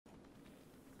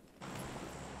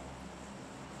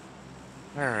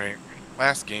Alright,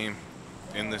 last game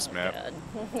in this Oh map. god.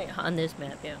 On this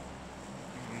map, yeah.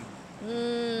 Mhm.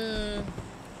 Mmm.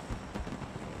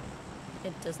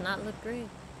 It does not look great.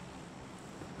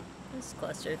 This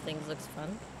cluster of things looks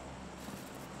fun.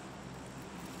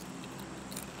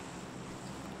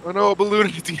 Oh no, a balloon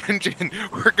hit the engine!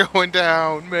 We're going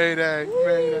down! Mayday!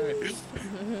 Mayday!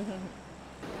 Woo!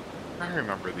 I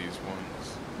remember these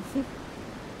ones.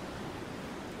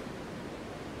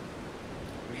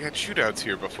 We had shootouts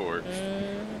here before.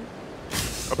 Mm.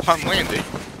 Upon landing.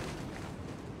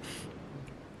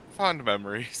 Fond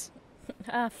memories.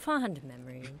 Fond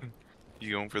memory.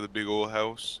 You going for the big old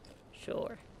house?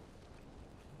 Sure.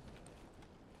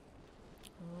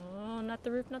 Oh, not the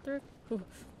roof, not the roof. Whew.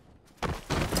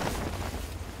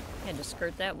 Had to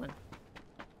skirt that one.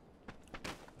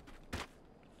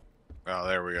 Oh,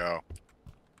 there we go.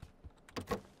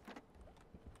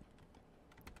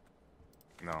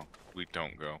 No, we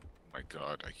don't go. My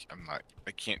god,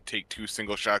 I can't take two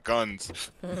single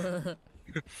shotguns.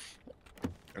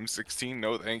 M16,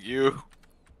 no thank you.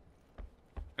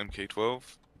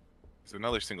 MK12 is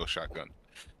another single shotgun.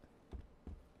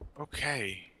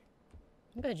 Okay.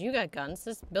 But you got guns.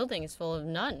 This building is full of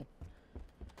none.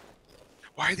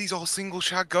 Why are these all single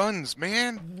shotguns,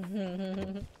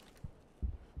 man?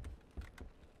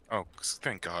 Oh,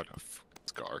 thank God. A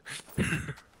scar. And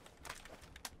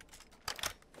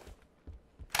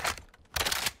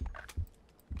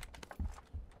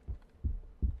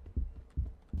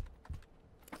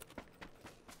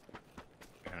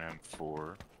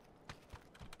M4.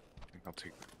 I think I'll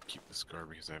keep the scar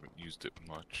because I haven't used it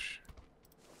much.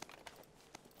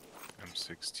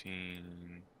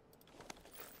 M16.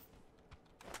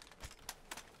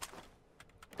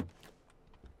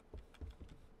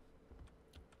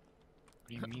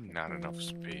 What do you mean not enough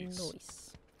space?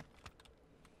 Nice.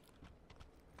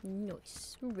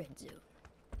 Nice. Red zone.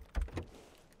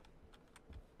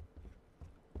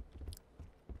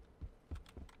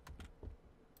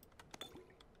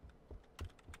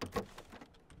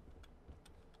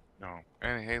 No.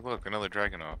 And hey, look, another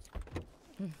Dragunov.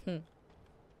 Is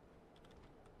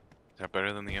that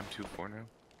better than the M24 now?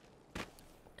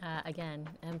 Again,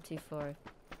 M24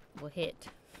 will hit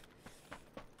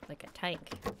like a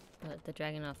tank, but the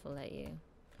Dragunov will let you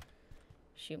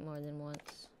shoot more than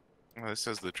once. Well, this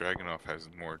says the Dragunov has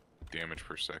more damage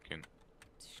per second.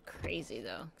 It's crazy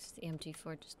though, because the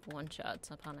M24 just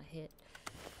one-shots upon a hit.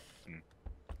 Hmm.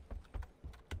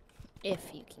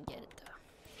 If you can get it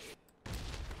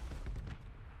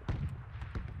though.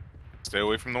 Stay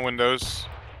away from the windows.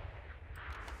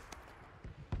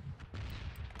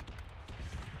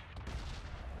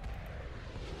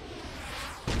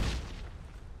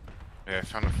 Yeah, I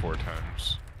found it 4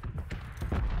 times.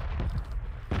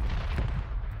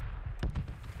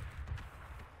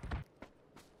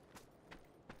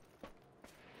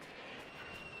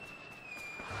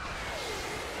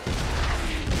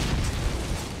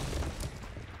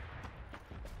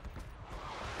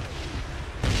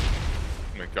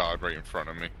 Oh my god, right in front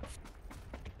of me.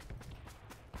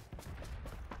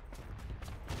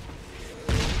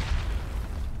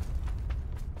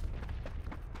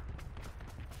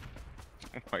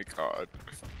 Oh my god.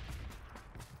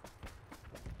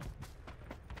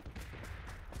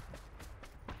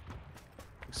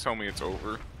 Please tell me it's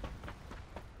over.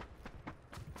 Oh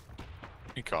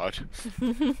my god.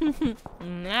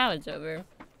 Now it's over.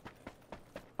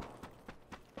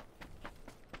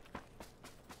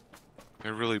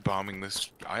 They're really bombing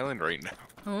this island right now.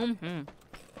 Mm-hmm.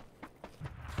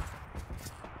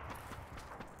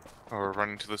 Oh, we're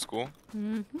running to the school?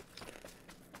 Mm-hmm.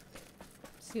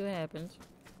 See what happens.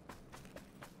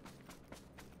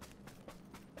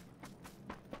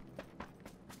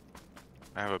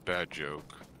 I have a bad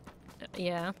joke.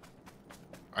 Yeah.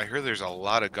 I hear there's a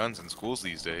lot of guns in schools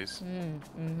these days.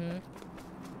 Mm-hmm.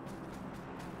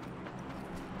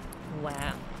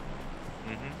 Wow.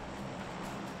 Mm-hmm.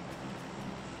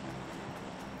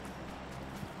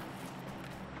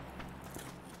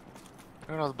 Look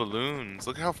at all the balloons.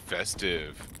 Look how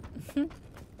festive.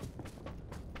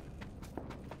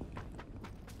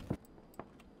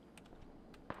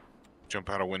 Jump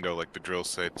out a window like the drill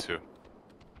said to.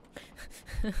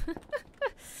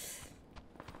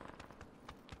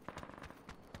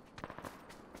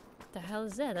 The hell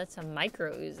is that? That's a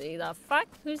micro Uzi. The fuck?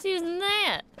 Who's using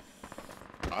that?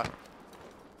 Bot?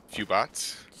 Few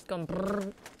bots. Just going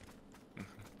brrr.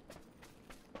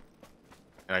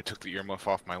 And I took the earmuff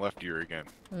off my left ear again.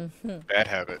 Mm-hmm. Bad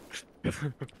habit.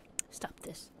 Stop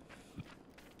this.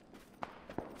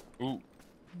 Ooh.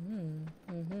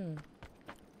 Mm-hmm.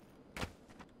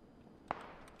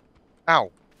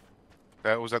 Ow.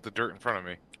 That was at the dirt in front of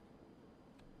me.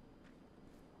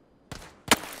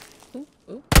 Oop,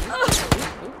 oop, oop,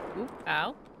 oop, oop, oop.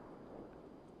 Ow.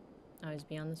 I was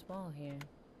beyond this wall here.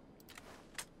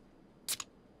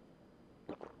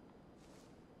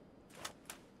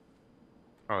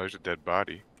 Oh, there's a dead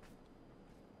body.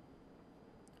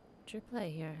 What's your play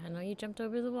here? I know you jumped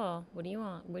over the wall. What do you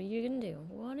want? What are you gonna do?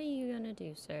 What are you gonna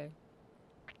do, sir?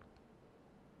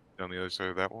 On the other side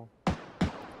of that wall?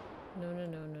 No, no,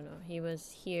 no, no, no. He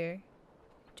was here.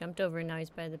 Jumped over, now he's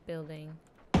by the building.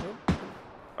 Oop.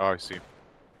 Oh, I see.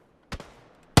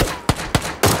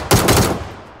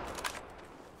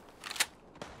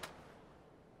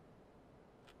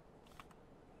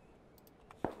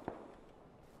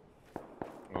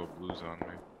 Oh, blue's on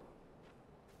me.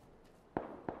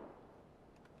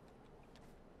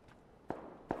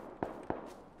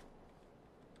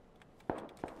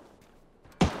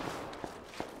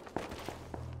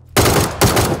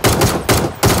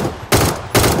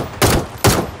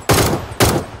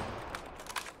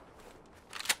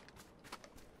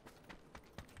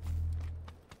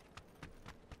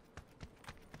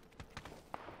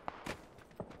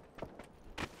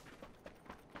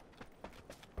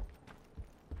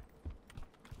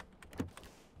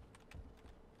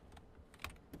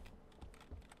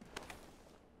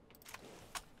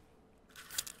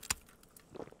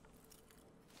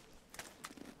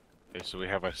 Okay, so we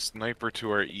have a sniper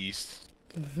to our east.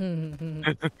 And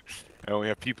we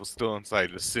have people still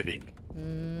inside the city.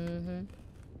 Mm-hmm.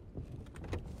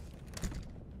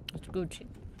 It's Gucci.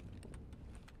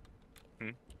 Hmm?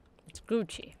 It's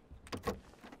Gucci. We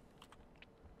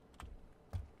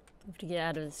have to get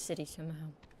out of the city somehow.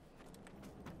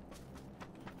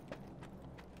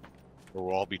 Or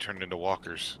we'll all be turned into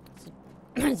walkers.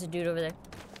 There's a dude over there.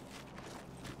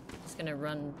 He's gonna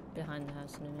run behind the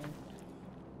house in a minute.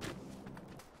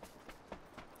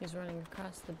 He's running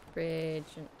across the bridge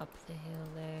and up the hill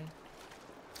there.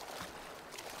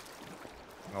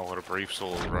 Oh, what a brave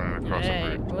soul is running across Hey,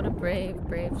 the bridge. what a brave,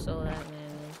 brave soul that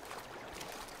man is.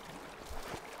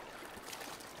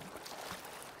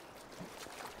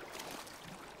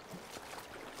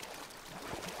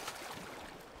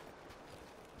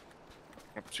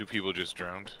 Two people just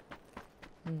drowned.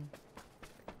 Hmm.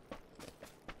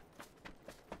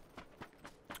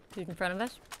 Dude in front of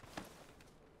us?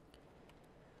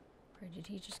 Where did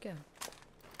he just go?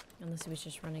 Unless he was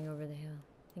just running over the hill.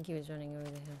 I think he was running over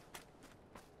the hill.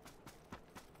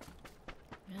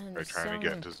 Man, They're there's trying to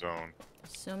get into zone.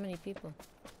 so many people.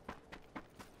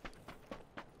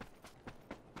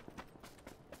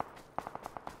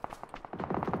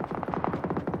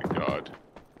 My God.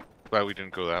 Glad we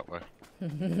didn't go that way.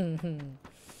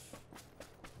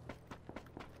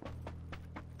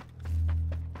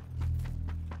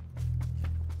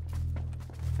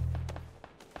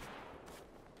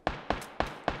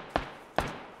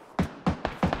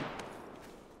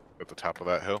 At the top of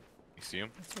that hill. You see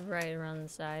him? It's right around the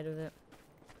side of it.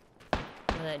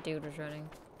 Where that dude was running.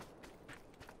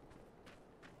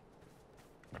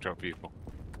 Watch out, people.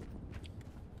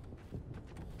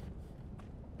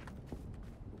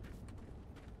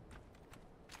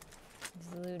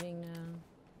 He's looting now.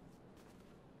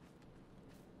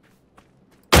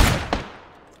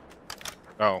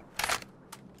 Oh,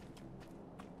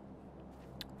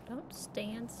 Don't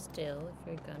stand still if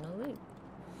you're gonna loot.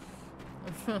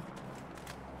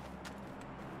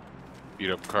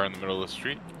 beat up car in the middle of the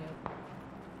street. Yep.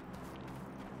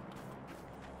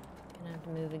 Gonna have to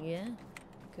move again.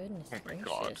 Goodness Oh my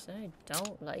God. gracious, I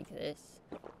don't like this.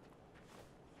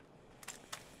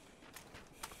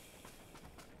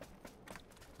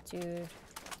 Dude.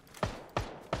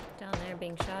 Down there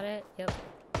being shot at? Yep.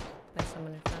 By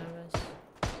someone in front of us.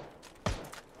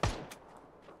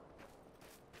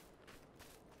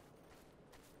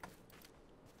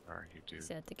 Where are you, dude?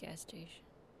 He's at the gas station.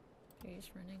 Here he's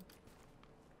running.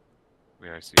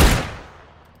 Yeah, I see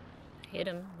you. Hit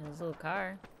him in his little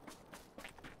car.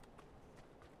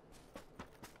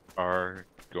 Are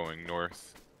going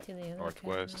north. To the other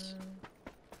Northwest. car.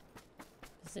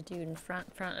 There's a dude in front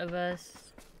of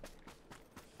us.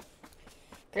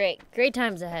 Great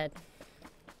times ahead.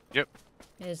 Yep.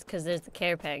 It's because there's the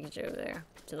care package over there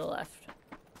to the left.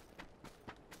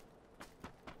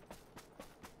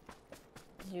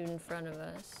 Dude in front of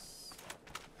us.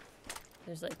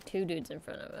 There's like two dudes in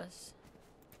front of us.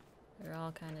 They're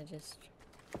all kind of just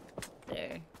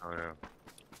there. Oh yeah.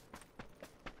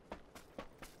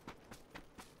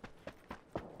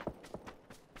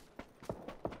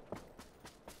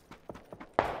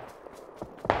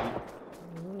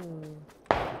 Ooh.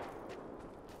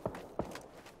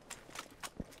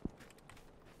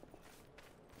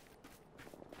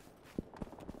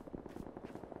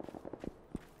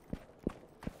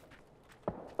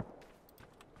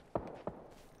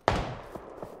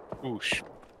 Oosh.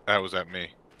 That was at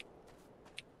me.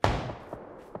 They're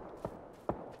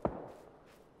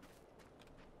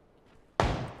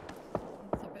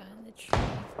behind the tree.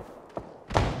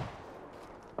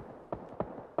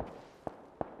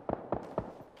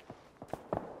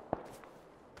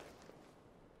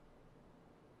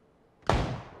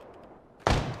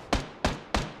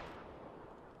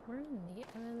 Where in the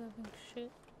ever-loving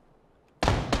shit? I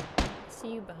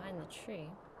see you behind the tree.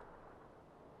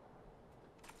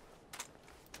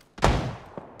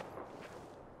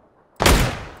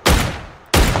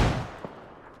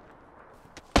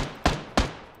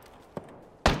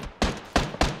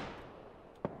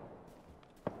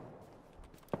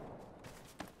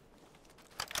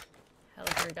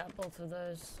 Helger got both of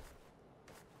those.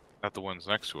 Not the ones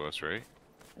next to us, right?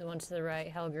 The one to the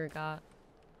right, Helger got.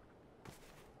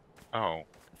 Oh.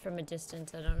 From a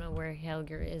distance, I don't know where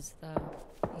Helger is though.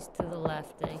 He's to the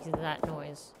left, and he's that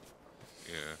noise.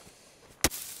 Yeah.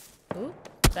 Ooh,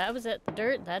 that was at the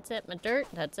dirt. That's at my dirt.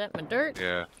 That's at my dirt.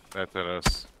 Yeah, that's at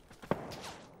us.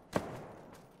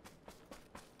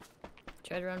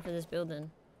 Try to run for this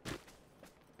building.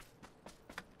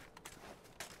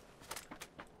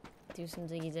 Do some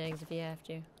ziggy zags if you have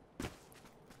to.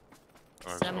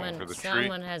 Oh, it's going for the tree.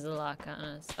 Someone has a lock on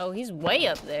us. Oh, he's way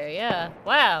up there. Yeah.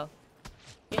 Wow.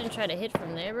 You didn't try to hit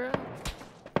from there, bro?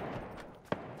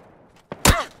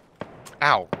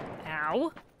 Ow!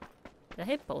 Ow. Did I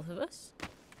hit both of us?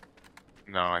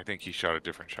 No, I think he shot a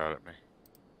different shot at me.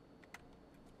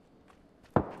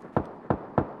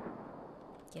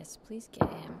 Yes, please get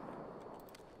him.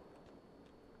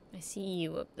 I see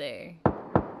you up there.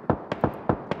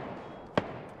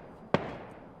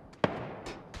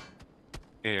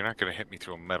 Yeah, you're not gonna hit me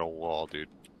through a metal wall, dude.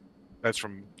 That's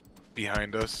from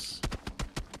behind us.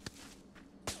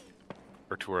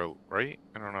 Or to our right?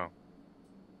 I don't know.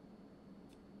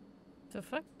 The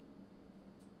fuck?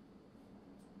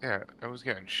 Yeah, I was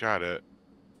getting shot at.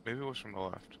 Maybe it was from the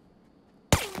left.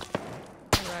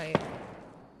 Right.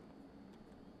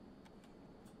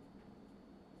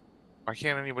 Why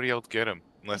can't anybody else get him?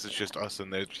 Unless it's just us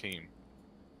and their team.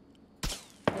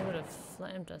 They would have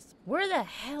flamed us. Where the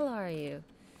hell are you?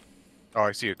 Oh,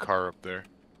 I see a car up there.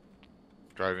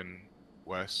 Driving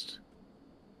west.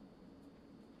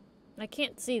 I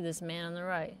can't see this man on the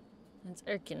right. It's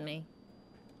irking me.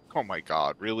 Oh my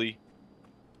god, really?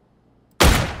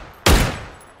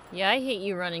 Yeah, I hate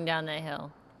you running down that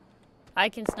hill. I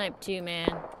can snipe too, man.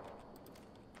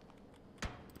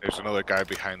 There's another guy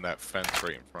behind that fence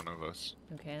right in front of us.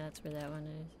 Okay, that's where that one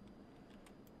is.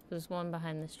 There's one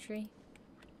behind this tree.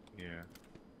 Yeah.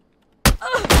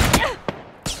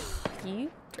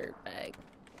 You dirtbag.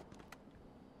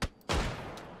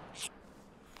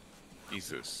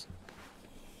 Jesus.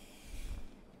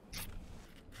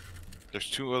 There's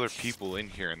two other people in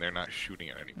here and they're not shooting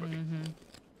at anybody. Mm-hmm.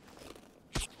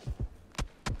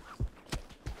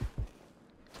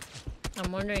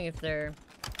 I'm wondering if they're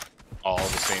All the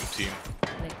same team.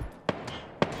 like,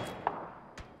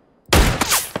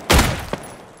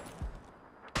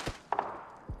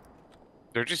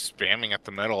 They're just spamming at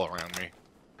the metal around me.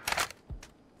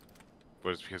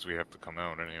 But it's because we have to come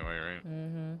out anyway, right?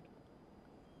 mm-hmm.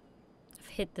 I've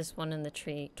hit this one in the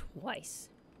tree twice.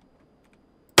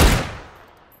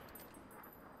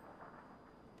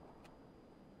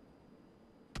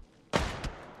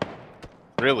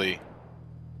 Really?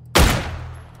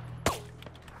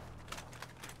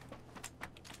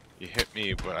 You hit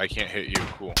me, but I can't hit you.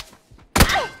 Cool.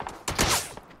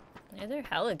 Yeah, they're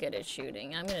hella good at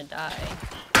shooting. I'm gonna die.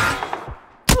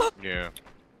 Yeah.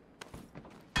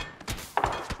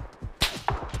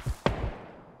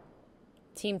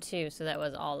 Team 2, so that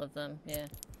was all of them. Yeah.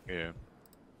 Yeah.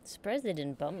 Surprised they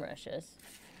didn't bum rush us.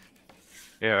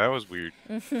 Yeah, that was weird.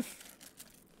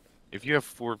 If you have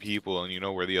 4 people and you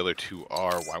know where the other 2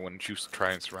 are, why wouldn't you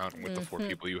try and surround them with the 4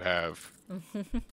 people you have?